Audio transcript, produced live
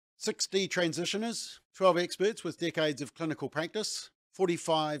6 detransitioners, 12 experts with decades of clinical practice,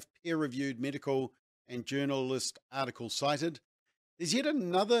 45 peer-reviewed medical and journalist articles cited. There's yet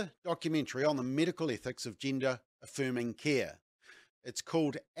another documentary on the medical ethics of gender-affirming care. It's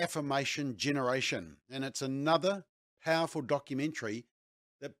called Affirmation Generation, and it's another powerful documentary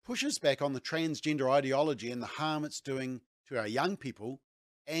that pushes back on the transgender ideology and the harm it's doing to our young people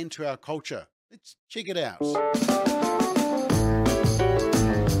and to our culture. Let's check it out.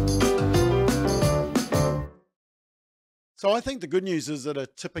 So I think the good news is that a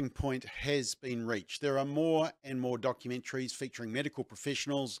tipping point has been reached. There are more and more documentaries featuring medical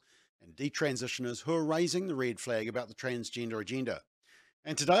professionals and detransitioners who are raising the red flag about the transgender agenda.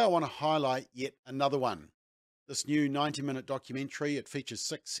 And today I want to highlight yet another one. This new 90-minute documentary, it features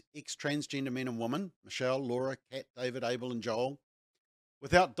 6 ex-transgender men and women, Michelle, Laura, Kat, David, Abel and Joel.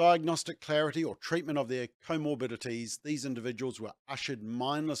 Without diagnostic clarity or treatment of their comorbidities, these individuals were ushered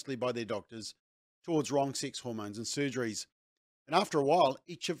mindlessly by their doctors towards wrong sex hormones and surgeries. And after a while,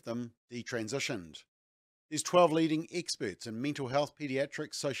 each of them detransitioned. There's 12 leading experts in mental health,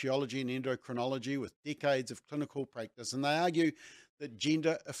 pediatrics, sociology and endocrinology with decades of clinical practice, and they argue that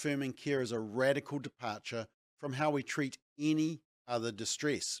gender-affirming care is a radical departure from how we treat any other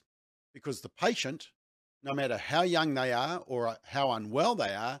distress, because the patient, no matter how young they are or how unwell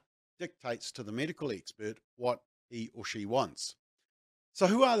they are, dictates to the medical expert what he or she wants. So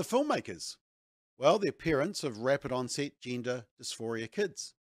who are the filmmakers? Well, they're parents of rapid onset gender dysphoria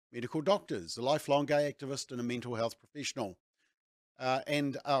kids, medical doctors, a lifelong gay activist and a mental health professional,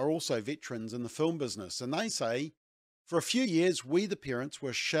 and are also veterans in the film business. And they say, for a few years, we the parents were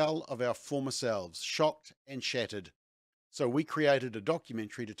a shell of our former selves, shocked and shattered. So we created a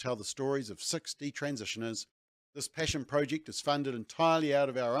documentary to tell the stories of 6 detransitioners. This passion project is funded entirely out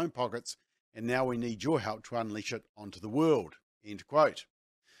of our own pockets, and now we need your help to unleash it onto the world. End quote.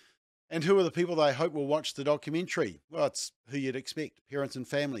 And who are the people they hope will watch the documentary? Well, it's who you'd expect: parents and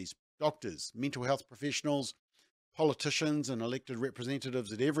families, doctors, mental health professionals, politicians and elected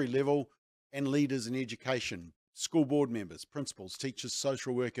representatives at every level, and leaders in education, school board members, principals, teachers,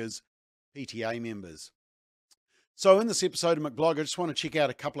 social workers, PTA members. So in this episode of McBlog, I just want to check out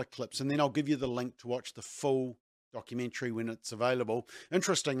a couple of clips and then I'll give you the link to watch the full documentary when it's available.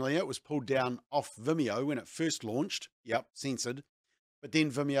 Interestingly, it was pulled down off Vimeo when it first launched. Yep, censored. But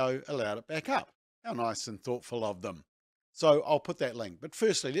then Vimeo allowed it back up. How nice and thoughtful of them. So I'll put that link. But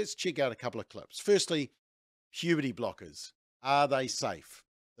firstly, let's check out a couple of clips. Firstly, puberty blockers. Are they safe?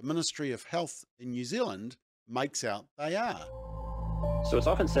 The Ministry of Health in New Zealand makes out they are. So it's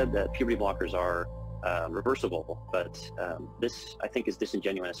often said that puberty blockers are reversible, but this, I think, is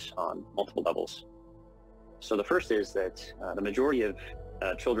disingenuous on multiple levels. So the first is that the majority of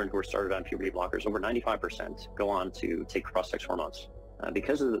children who are started on puberty blockers, over 95%, go on to take cross-sex hormones.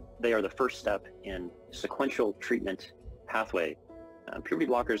 Because they are the first step in sequential treatment pathway, puberty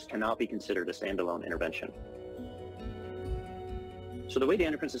blockers cannot be considered a standalone intervention. So the way the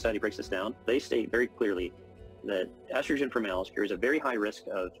Endocrine Society breaks this down, they state very clearly that estrogen for males carries a very high risk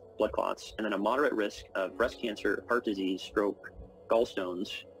of blood clots and then a moderate risk of breast cancer, heart disease, stroke,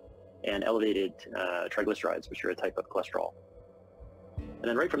 gallstones, and elevated triglycerides, which are a type of cholesterol. And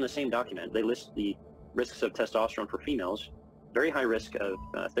then right from the same document, they list the risks of testosterone for females, very high risk of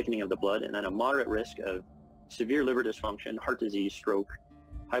thickening of the blood, and then a moderate risk of severe liver dysfunction, heart disease, stroke,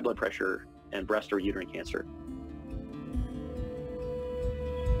 high blood pressure, and breast or uterine cancer.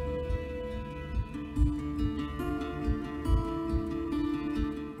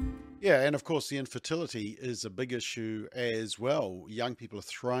 Yeah, and of course the infertility is a big issue as well. Young people are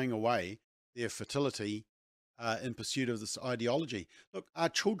throwing away their fertility in pursuit of this ideology. Look, are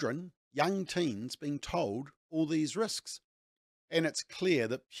children, young teens, being told all these risks? And it's clear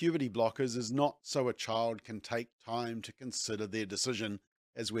that puberty blockers is not so a child can take time to consider their decision,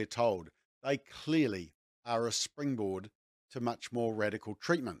 as we're told. They clearly are a springboard to much more radical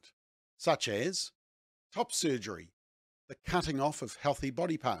treatment, such as top surgery, the cutting off of healthy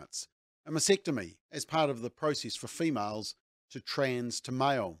body parts, a mastectomy as part of the process for females to trans to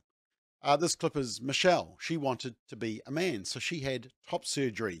male. This clip is Michelle. She wanted to be a man, so she had top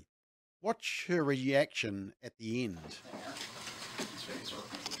surgery. Watch her reaction at the end.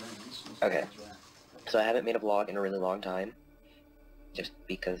 Okay, so I haven't made a vlog in a really long time, just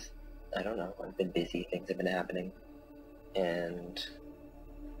because, I don't know, I've been busy, things have been happening, and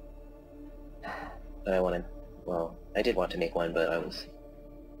but I did want to make one, but I was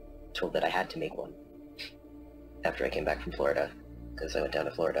told that I had to make one after I came back from Florida, because I went down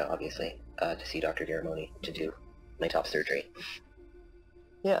to Florida, obviously, to see Dr. Garamoni to do my top surgery.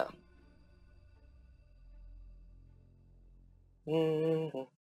 Yeah.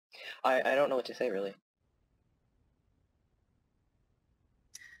 I don't know what to say, really.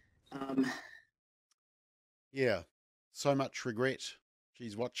 Yeah, so much regret.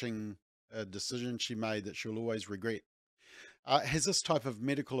 She's watching a decision she made that she'll always regret. Has this type of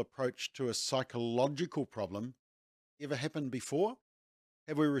medical approach to a psychological problem ever happened before?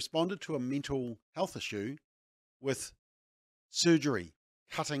 Have we responded to a mental health issue with surgery,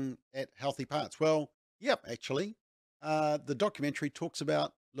 cutting at healthy parts? Well, yep, actually. The documentary talks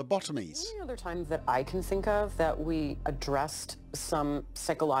about lobotomies. The only other time that I can think of that we addressed some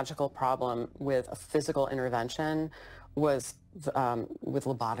psychological problem with a physical intervention was with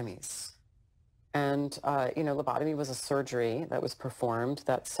lobotomies. And, lobotomy was a surgery that was performed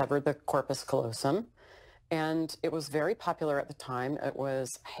that severed the corpus callosum. And it was very popular at the time. It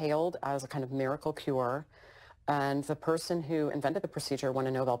was hailed as a kind of miracle cure. And the person who invented the procedure won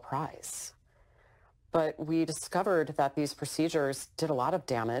a Nobel Prize. But we discovered that these procedures did a lot of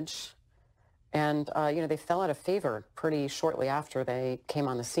damage. And, they fell out of favor pretty shortly after they came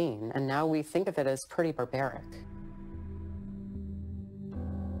on the scene. And now we think of it as pretty barbaric.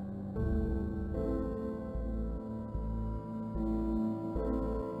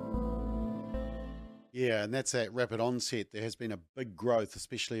 Yeah, and that's at rapid onset. There has been a big growth,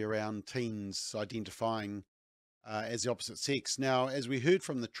 especially around teens identifying as the opposite sex. Now, as we heard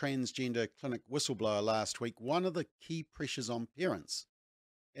from the transgender clinic whistleblower last week, one of the key pressures on parents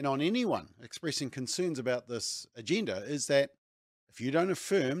and on anyone expressing concerns about this agenda is that if you don't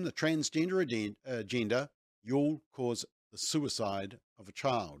affirm the transgender agenda, you'll cause the suicide of a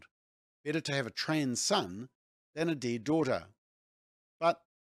child. Better to have a trans son than a dead daughter. But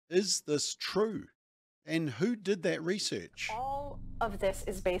is this true? And who did that research? All of this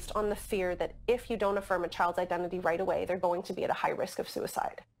is based on the fear that if you don't affirm a child's identity right away, they're going to be at a high risk of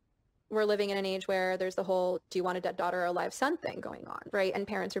suicide. We're living in an age where there's the whole do you want a dead daughter or a live son thing going on, right? And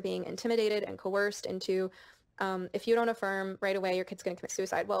parents are being intimidated and coerced into, if you don't affirm right away, your kid's going to commit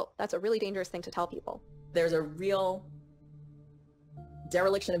suicide. Well, that's a really dangerous thing to tell people. There's a real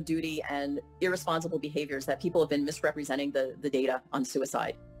dereliction of duty and irresponsible behaviors that people have been misrepresenting the data on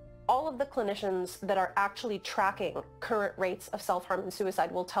suicide. All of the clinicians that are actually tracking current rates of self-harm and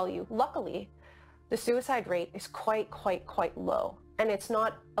suicide will tell you, luckily, the suicide rate is quite low. And it's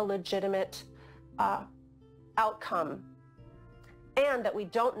not a legitimate outcome. And that we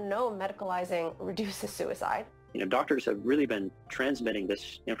don't know medicalizing reduces suicide. Doctors have really been transmitting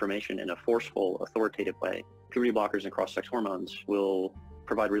this information in a forceful, authoritative way. Puberty blockers and cross-sex hormones will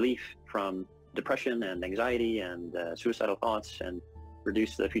provide relief from depression and anxiety and suicidal thoughts and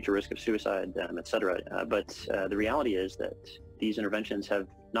reduce the future risk of suicide, et cetera. But the reality is that these interventions have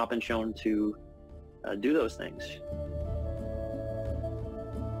not been shown to do those things.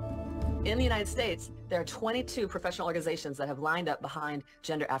 In the United States, there are 22 professional organizations that have lined up behind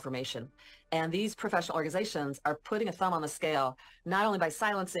gender affirmation. And these professional organizations are putting a thumb on the scale, not only by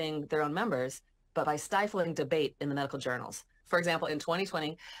silencing their own members, but by stifling debate in the medical journals. For example, in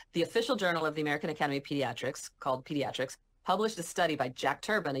 2020, the official journal of the American Academy of Pediatrics, called Pediatrics, published a study by Jack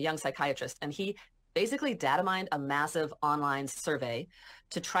Turbin, a young psychiatrist, and he basically data mined a massive online survey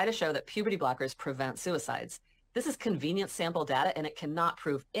to try to show that puberty blockers prevent suicides. This is convenient sample data, and it cannot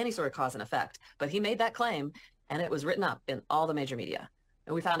prove any sort of cause and effect. But he made that claim, and it was written up in all the major media.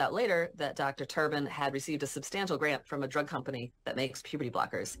 And we found out later that Dr. Turbin had received a substantial grant from a drug company that makes puberty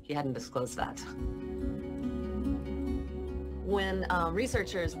blockers. He hadn't disclosed that. When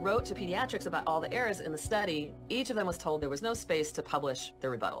researchers wrote to Pediatrics about all the errors in the study, each of them was told there was no space to publish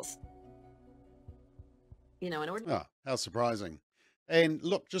their rebuttals. In order... Oh, how surprising. And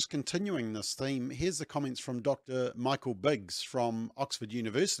look, just continuing this theme, here's the comments from Dr. Michael Biggs from Oxford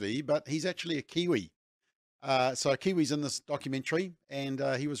University, but he's actually a Kiwi. So a Kiwi's in this documentary, and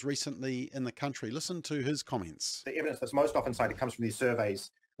he was recently in the country. Listen to his comments. The evidence that's most often cited comes from these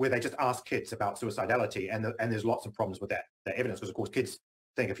surveys where they just ask kids about suicidality, and there's lots of problems with that evidence, because of course kids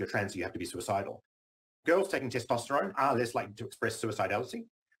think if you're trans you have to be suicidal. Girls taking testosterone are less likely to express suicidality,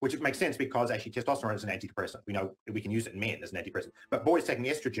 which makes sense because actually testosterone is an antidepressant. We know we can use it in men as an antidepressant, but boys taking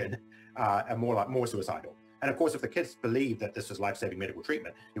estrogen are more suicidal. And of course, if the kids believe that this is life-saving medical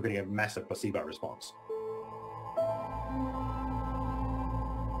treatment, you're getting a massive placebo response.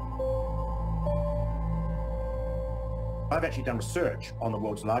 I've actually done research on the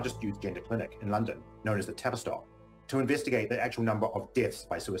world's largest youth gender clinic in London, known as the Tavistock, to investigate the actual number of deaths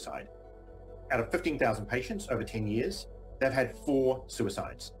by suicide. Out of 15,000 patients over 10 years, they've had 4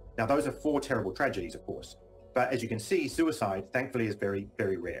 suicides. Now, those are 4 terrible tragedies, of course. But as you can see, suicide, thankfully, is very,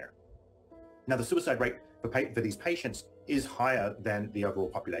 very rare. Now, the suicide rate for these patients is higher than the overall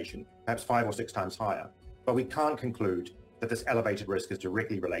population, perhaps 5 or 6 times higher. But we can't conclude that this elevated risk is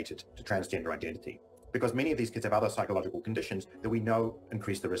directly related to transgender identity, because many of these kids have other psychological conditions that we know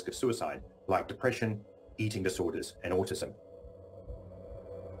increase the risk of suicide, like depression, eating disorders, and autism.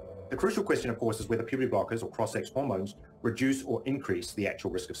 The crucial question, of course, is whether puberty blockers or cross-sex hormones reduce or increase the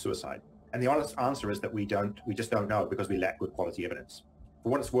actual risk of suicide. And the honest answer is that we just don't know, because we lack good quality evidence. For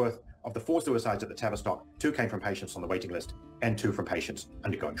what it's worth, of the 4 suicides at the Tavistock, 2 came from patients on the waiting list and 2 from patients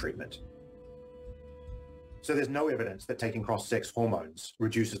undergoing treatment. So there's no evidence that taking cross-sex hormones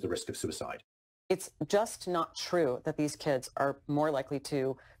reduces the risk of suicide. It's just not true that these kids are more likely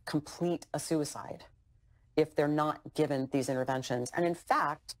to complete a suicide if they're not given these interventions. And in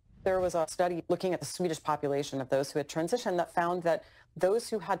fact, there was a study looking at the Swedish population of those who had transitioned that found that those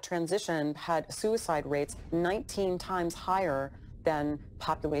who had transitioned had suicide rates 19 times higher than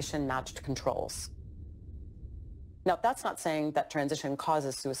population-matched controls. Now, that's not saying that transition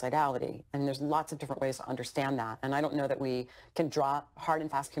causes suicidality, and there's lots of different ways to understand that. And I don't know that we can draw hard and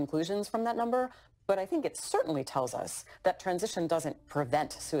fast conclusions from that number, but I think it certainly tells us that transition doesn't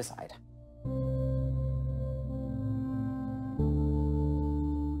prevent suicide.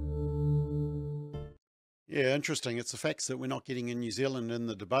 Yeah, interesting. It's the facts that we're not getting in New Zealand in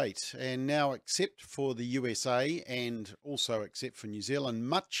the debate. And now, except for the USA and also except for New Zealand,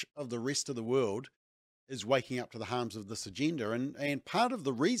 much of the rest of the world is waking up to the harms of this agenda. And part of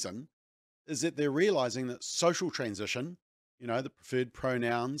the reason is that they're realizing that social transition, you know, the preferred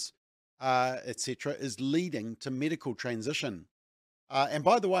pronouns, etc., is leading to medical transition. And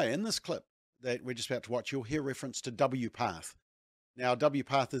by the way, in this clip that we're just about to watch, you'll hear reference to WPATH. Now,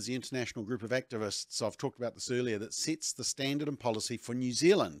 WPATH is the international group of activists, I've talked about this earlier, that sets the standard and policy for New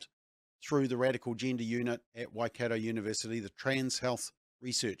Zealand through the Radical Gender Unit at Waikato University, the Trans Health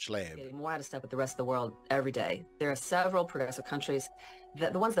Research Lab. Getting more out of step with the rest of the world every day. There are several progressive countries,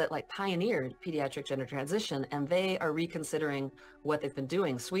 the ones that like pioneered pediatric gender transition, and they are reconsidering what they've been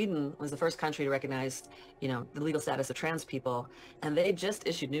doing. Sweden was the first country to recognize, you know, the legal status of trans people, and they just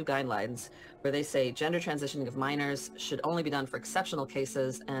issued new guidelines where they say gender transitioning of minors should only be done for exceptional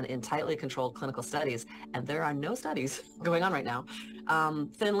cases and in tightly controlled clinical studies. And there are no studies going on right now.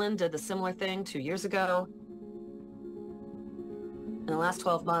 Finland did the similar thing 2 years ago. In the last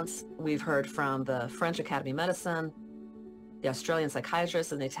 12 months, we've heard from the French Academy of Medicine, the Australian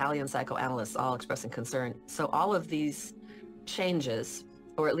psychiatrists, and the Italian psychoanalysts all expressing concern. So all of these changes,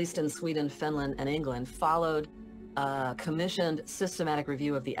 or at least in Sweden, Finland, and England, followed a commissioned systematic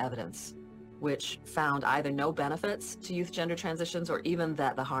review of the evidence, which found either no benefits to youth gender transitions or even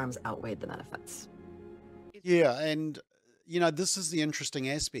that the harms outweighed the benefits. Yeah, and, you know, this is the interesting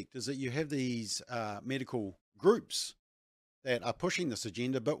aspect, is that you have these medical groups that are pushing this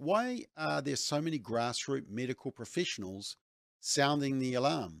agenda, but why are there so many grassroots medical professionals sounding the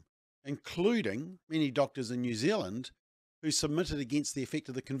alarm, including many doctors in New Zealand who submitted against the effect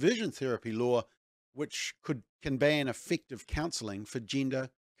of the conversion therapy law, which can ban effective counselling for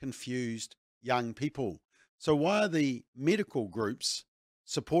gender-confused young people? So why are the medical groups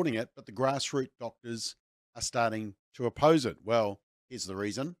supporting it, but the grassroots doctors are starting to oppose it? Well, here's the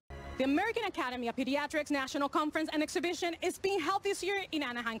reason. The American Academy of Pediatrics National Conference and Exhibition is being held this year in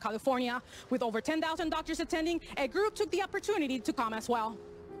Anaheim, California. With over 10,000 doctors attending, a group took the opportunity to come as well.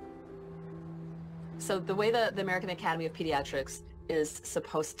 So the way that the American Academy of Pediatrics is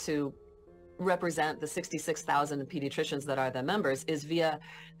supposed to represent the 66,000 pediatricians that are the members is via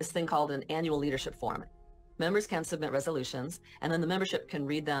this thing called an annual leadership forum. Members can submit resolutions, and then the membership can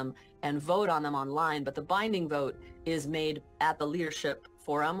read them and vote on them online, but the binding vote is made at the leadership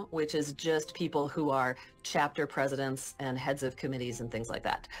forum, which is just people who are chapter presidents and heads of committees and things like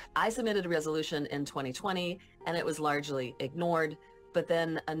that. I submitted a resolution in 2020, and it was largely ignored. But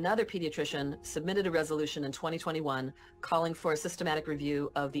then another pediatrician submitted a resolution in 2021 calling for a systematic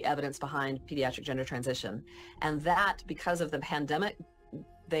review of the evidence behind pediatric gender transition. And that, because of the pandemic,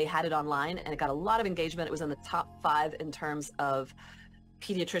 they had it online and it got a lot of engagement. It was in the top 5 in terms of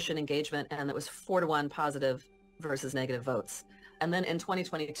pediatrician engagement, and it was 4-to-1 positive versus negative votes. And then in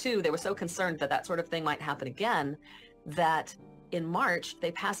 2022, they were so concerned that that sort of thing might happen again that in March,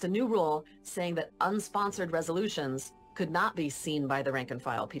 they passed a new rule saying that unsponsored resolutions could not be seen by the rank and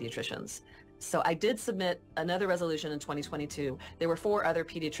file pediatricians. So I did submit another resolution in 2022. There were 4 other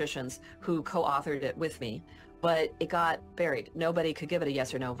pediatricians who co-authored it with me, but it got buried. Nobody could give it a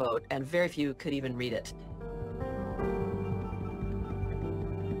yes or no vote, and very few could even read it.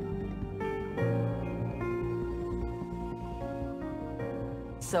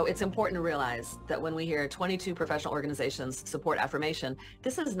 So it's important to realize that when we hear 22 professional organizations support affirmation,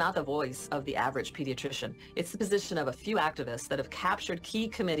 this is not the voice of the average pediatrician. It's the position of a few activists that have captured key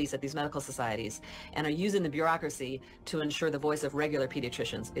committees at these medical societies and are using the bureaucracy to ensure the voice of regular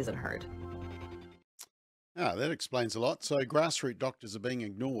pediatricians isn't heard. Ah, that explains a lot. So grassroots doctors are being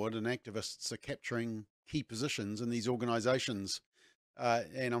ignored and activists are capturing key positions in these organizations.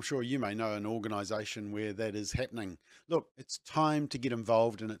 And I'm sure you may know an organization where that is happening. Look, it's time to get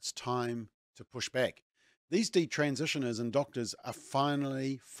involved and it's time to push back. These detransitioners and doctors are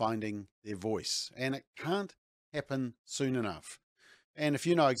finally finding their voice, and it can't happen soon enough. And if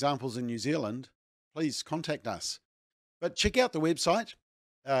you know examples in New Zealand, please contact us. But check out the website.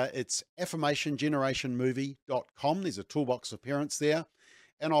 It's AFFIRMATIONGenerationMovie.com. There's a toolbox of parents there.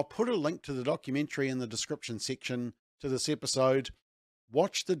 And I'll put a link to the documentary in the description section to this episode.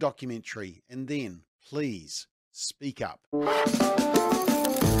 Watch the documentary and then please speak up.